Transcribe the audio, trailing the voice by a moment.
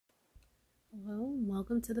Well,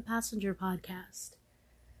 welcome to the Passenger Podcast.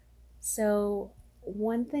 So,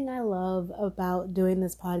 one thing I love about doing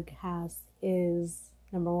this podcast is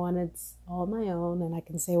number one, it's all my own and I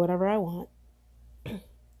can say whatever I want.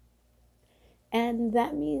 And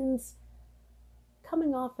that means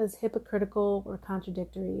coming off as hypocritical or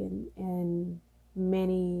contradictory in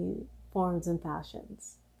many forms and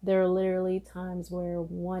fashions. There are literally times where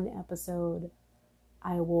one episode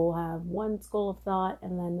I will have one school of thought,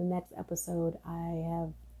 and then the next episode I have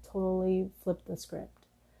totally flipped the script.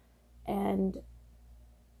 And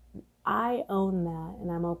I own that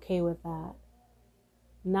and I'm okay with that.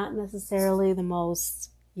 Not necessarily the most,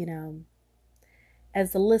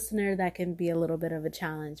 as a listener, that can be a little bit of a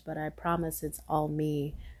challenge, but I promise it's all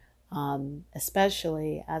me.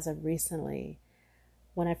 Especially as of recently.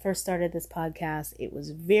 When I first started this podcast, it was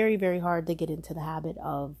very, very hard to get into the habit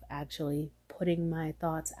of actually putting my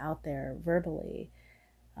thoughts out there verbally.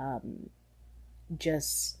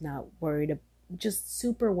 Just not worried, just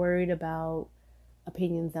super worried about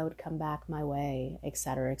opinions that would come back my way,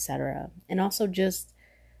 etc., etc. And also just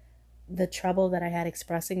the trouble that I had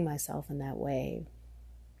expressing myself in that way.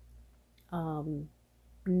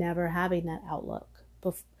 Never having that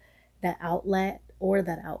that outlet or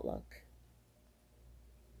that outlook.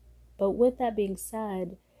 But with that being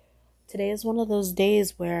said, today is one of those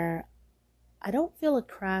days where I don't feel a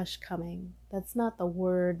crash coming. That's not the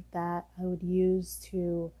word that I would use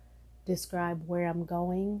to describe where I'm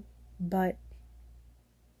going, but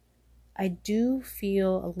I do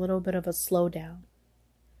feel a little bit of a slowdown.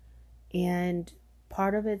 And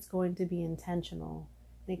part of it's going to be intentional.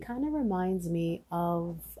 And it kind of reminds me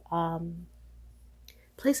of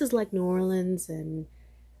places like New Orleans and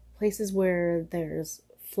places where there's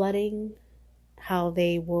flooding, how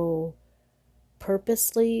they will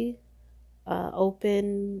purposely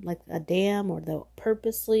open like a dam, or they'll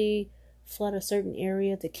purposely flood a certain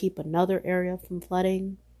area to keep another area from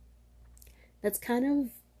flooding. That's kind of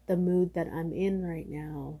the mood that I'm in right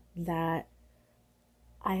now, that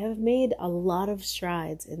I have made a lot of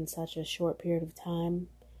strides in such a short period of time.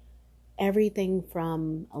 Everything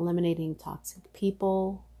from eliminating toxic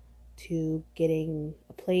people, to getting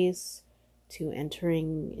a place, to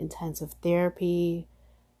entering intensive therapy,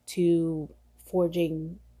 to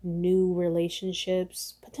forging new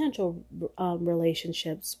relationships, potential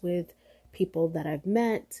relationships with people that I've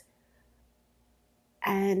met.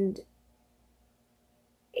 And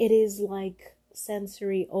it is like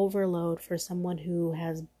sensory overload for someone who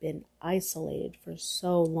has been isolated for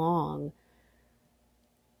so long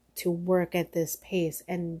to work at this pace.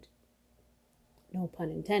 And no pun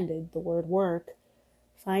intended, the word work,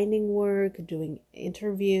 finding work, doing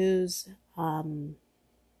interviews.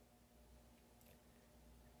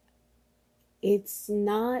 It's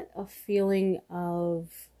not a feeling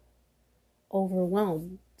of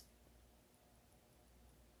overwhelmed.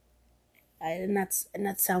 And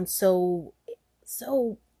that sounds so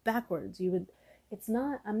backwards.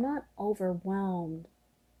 I'm not overwhelmed,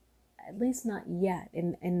 at least not yet,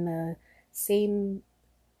 in the same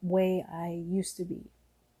way I used to be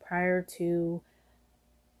prior to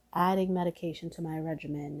adding medication to my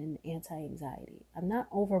regimen and anti-anxiety. I'm not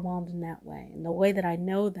overwhelmed in that way. And the way that I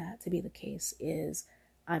know that to be the case is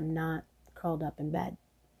I'm not curled up in bed.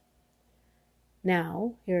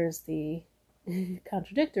 Now, here's the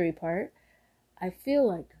contradictory part. I feel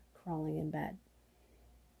like crawling in bed.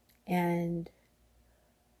 And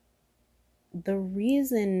the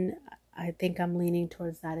reason I think I'm leaning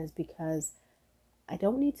towards that is because I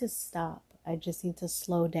don't need to stop. I just need to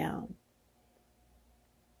slow down.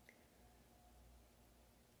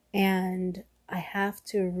 And I have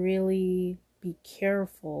to really be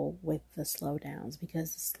careful with the slowdowns,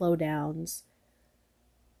 because the slowdowns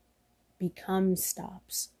become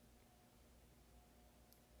stops.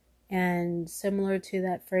 And similar to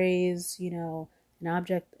that phrase, an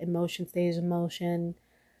object in motion stays in motion.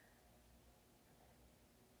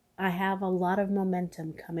 I have a lot of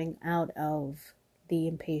momentum coming out of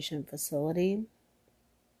the inpatient facility.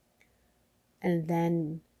 And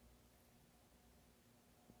then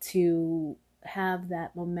to have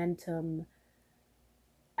that momentum,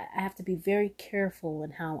 I have to be very careful in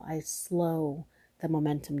how I slow the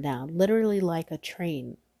momentum down. Literally like a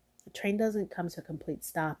train. A train doesn't come to a complete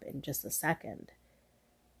stop in just a second.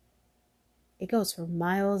 It goes for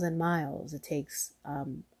miles and miles. It takes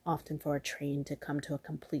often for a train to come to a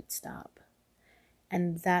complete stop.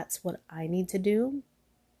 And that's what I need to do.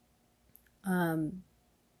 And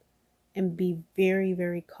be very,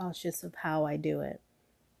 very cautious of how I do it.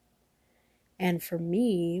 And for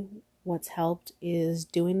me, what's helped is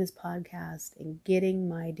doing this podcast and getting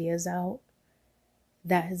my ideas out.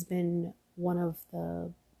 That has been one of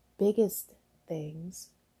the biggest things.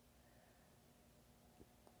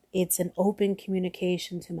 It's an open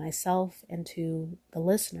communication to myself and to the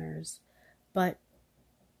listeners, but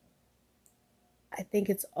I think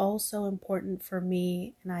it's also important for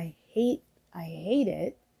me, and I hate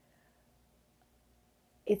it.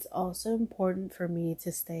 It's also important for me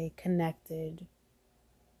to stay connected.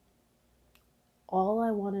 All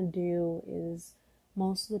I want to do is,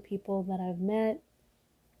 most of the people that I've met,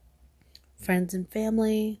 friends and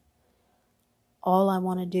family, all I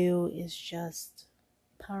want to do is just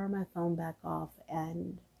power my phone back off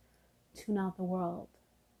and tune out the world.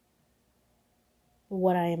 But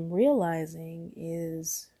what I am realizing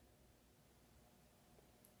is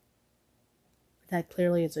that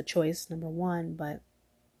clearly it's a choice, number one, but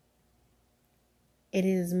it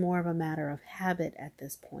is more of a matter of habit at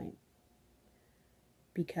this point.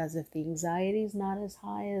 Because if the anxiety is not as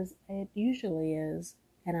high as it usually is,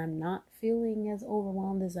 and I'm not feeling as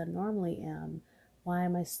overwhelmed as I normally am, why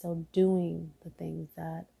am I still doing the things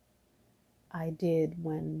that I did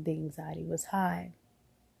when the anxiety was high?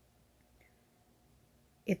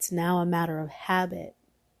 It's now a matter of habit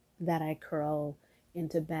that I curl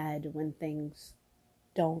into bed when things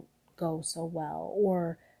don't go so well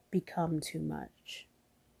or become too much.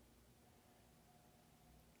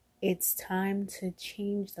 It's time to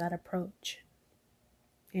change that approach.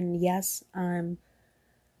 And yes, I'm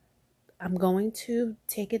going to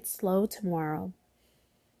take it slow tomorrow,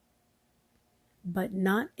 but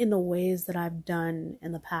not in the ways that I've done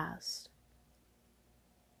in the past.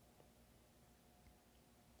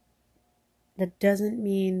 That doesn't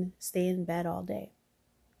mean stay in bed all day,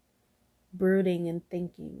 brooding and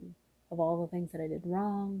thinking of all the things that I did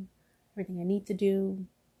wrong, everything I need to do,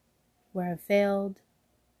 where I failed.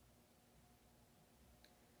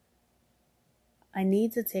 I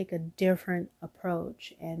need to take a different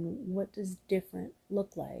approach. And what does different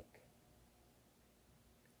look like?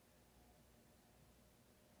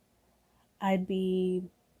 I'd be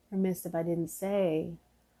remiss if I didn't say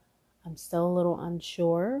I'm still a little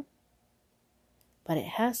unsure, but it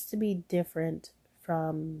has to be different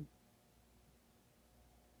from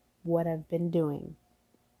what I've been doing.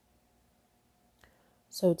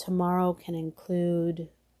 So tomorrow can include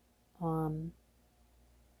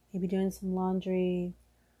maybe doing some laundry,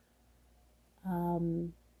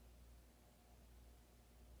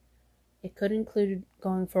 it could include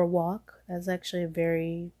going for a walk. That's actually a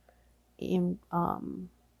very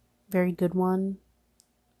very good one.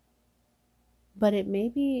 But it may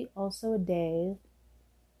be also a day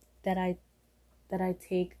that I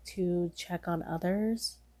take to check on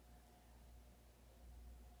others,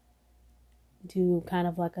 do kind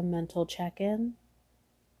of like a mental check-in.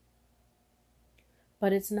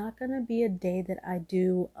 But it's not going to be a day that I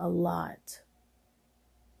do a lot.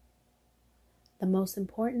 The most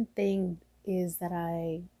important thing is that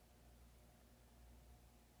I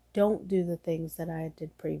don't do the things that I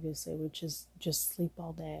did previously, which is just sleep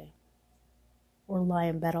all day or lie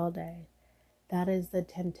in bed all day. That is the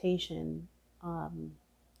temptation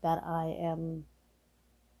that I am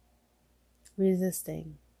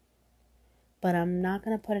resisting. But I'm not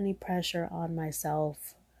going to put any pressure on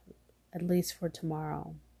myself, at least for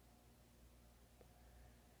tomorrow.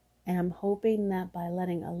 And I'm hoping that by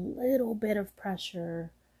letting a little bit of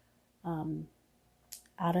pressure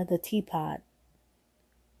out of the teapot,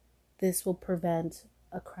 this will prevent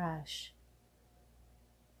a crash.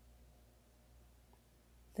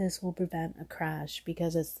 This will prevent a crash,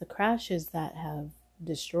 because it's the crashes that have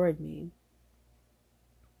destroyed me.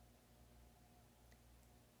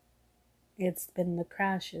 It's been the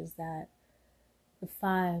crashes that the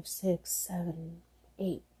 5, 6, 7,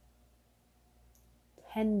 8,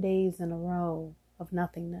 10 days in a row of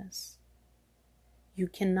nothingness. You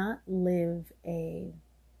cannot live a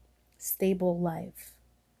stable life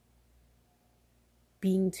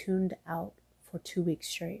being tuned out for 2 weeks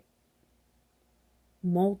straight,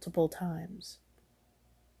 multiple times.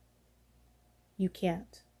 You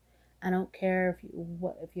can't. I don't care if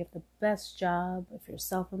you have the best job, if you're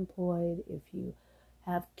self-employed, if you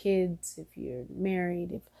have kids, if you're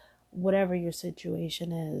married, if whatever your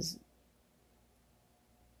situation is.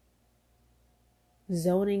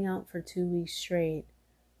 Zoning out for 2 weeks straight,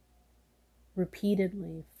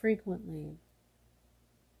 repeatedly, frequently,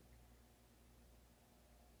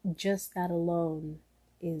 just that alone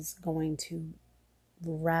is going to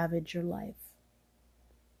ravage your life.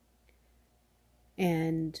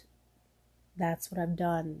 And that's what I've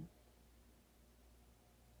done.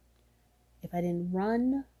 If I didn't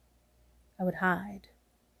run, I would hide.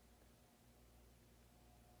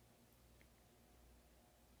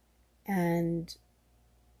 And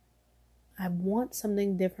I want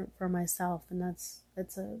something different for myself, and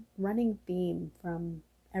that's a running theme from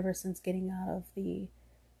ever since getting out of the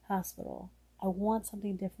hospital. I want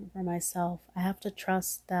something different for myself. I have to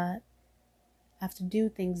trust that I have to do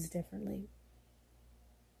things differently.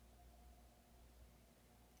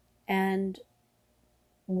 And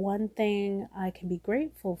one thing I can be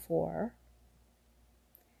grateful for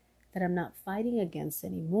that I'm not fighting against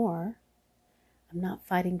anymore, I'm not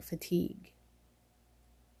fighting fatigue.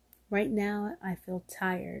 Right now, I feel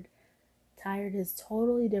tired. Tired is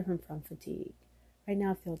totally different from fatigue. Right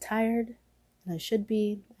now, I feel tired, and I should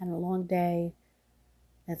be. I had a long day.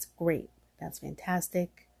 That's great. That's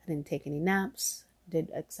fantastic. I didn't take any naps,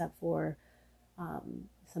 except for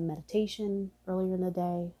some meditation earlier in the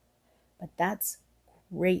day. But that's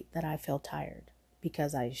great that I feel tired,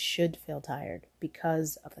 because I should feel tired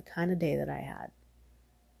because of the kind of day that I had.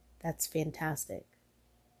 That's fantastic.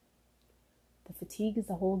 The fatigue is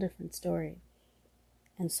a whole different story.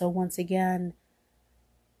 And so once again,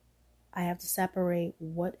 I have to separate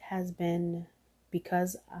what has been,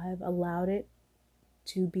 because I've allowed it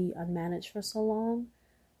to be unmanaged for so long,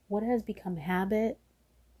 what has become habit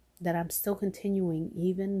that I'm still continuing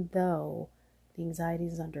even though the anxiety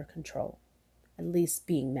is under control, at least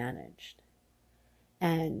being managed.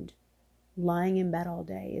 And lying in bed all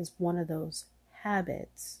day is one of those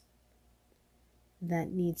habits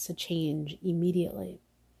that needs to change immediately.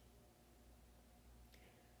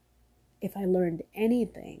 If I learned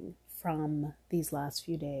anything from these last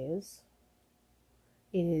few days,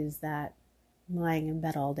 it is that lying in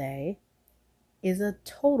bed all day is a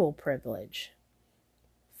total privilege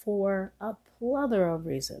for a plethora of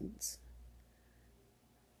reasons.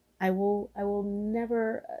 I will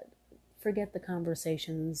never forget the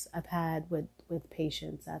conversations I've had with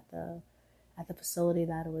patients at the facility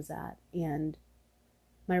that I was at, and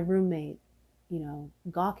my roommate,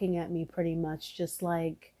 gawking at me pretty much, just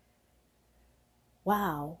like,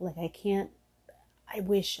 wow, like I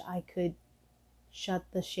wish I could shut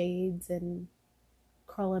the shades and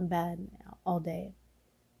curl in bed all day.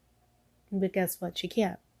 But guess what? She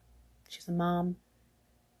can't. She's a mom,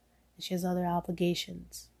 and she has other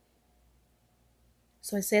obligations.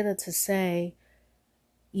 So I say that to say,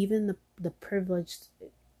 even the privilege,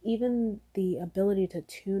 even the ability to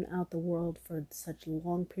tune out the world for such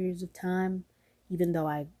long periods of time, even though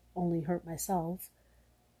I only hurt myself,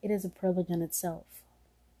 it is a privilege in itself.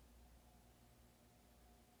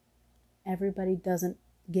 Everybody doesn't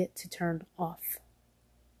get to turn off.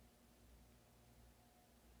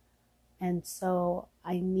 And so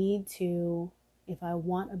I need to, if I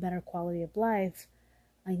want a better quality of life,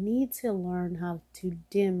 I need to learn how to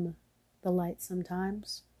dim the light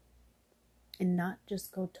sometimes and not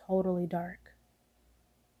just go totally dark.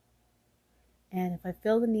 And if I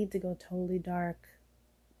feel the need to go totally dark,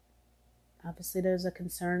 obviously there's a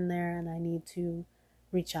concern there, and I need to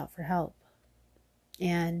reach out for help.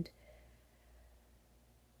 And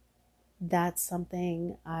that's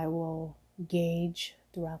something I will gauge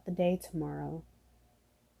throughout the day tomorrow.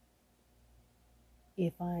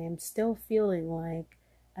 If I am still feeling like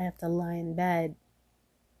I have to lie in bed,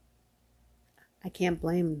 I can't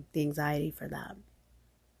blame the anxiety for that,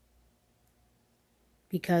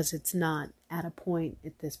 because it's not at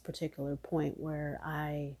this particular point where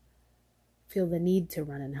I feel the need to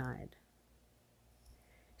run and hide.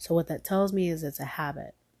 So what that tells me is it's a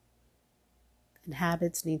habit, and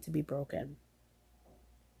habits need to be broken.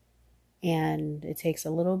 And it takes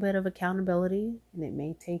a little bit of accountability, and it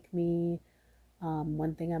may take me,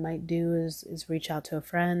 one thing I might do is reach out to a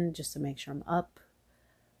friend just to make sure I'm up.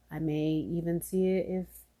 I may even see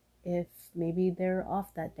if maybe they're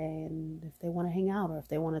off that day, and if they want to hang out, or if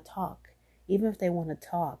they want to talk. Even if they want to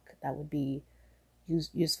talk, that would be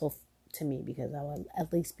useful to me, because I will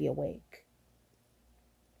at least be awake.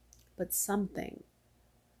 But something.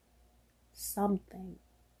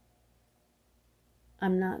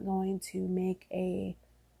 I'm not going to make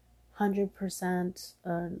 100%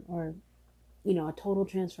 or a total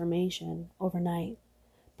transformation overnight.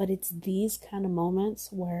 But it's these kind of moments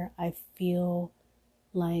where I feel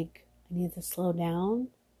like I need to slow down.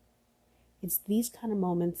 It's these kind of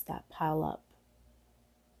moments that pile up.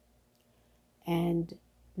 And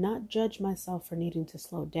not judge myself for needing to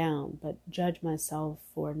slow down, but judge myself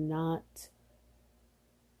for not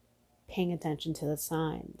paying attention to the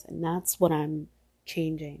signs. And that's what I'm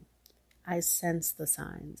changing. I sense the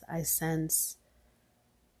signs. I sense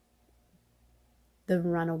the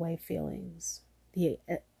runaway feelings, the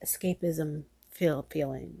escapism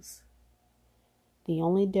feelings. The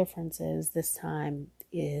only difference is this time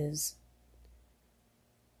is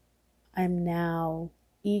I'm now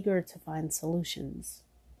eager to find solutions.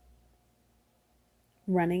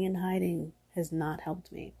 Running and hiding has not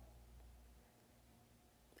helped me.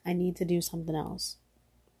 I need to do something else.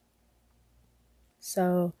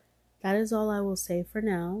 So that is all I will say for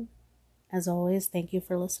now. As always, thank you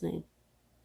for listening.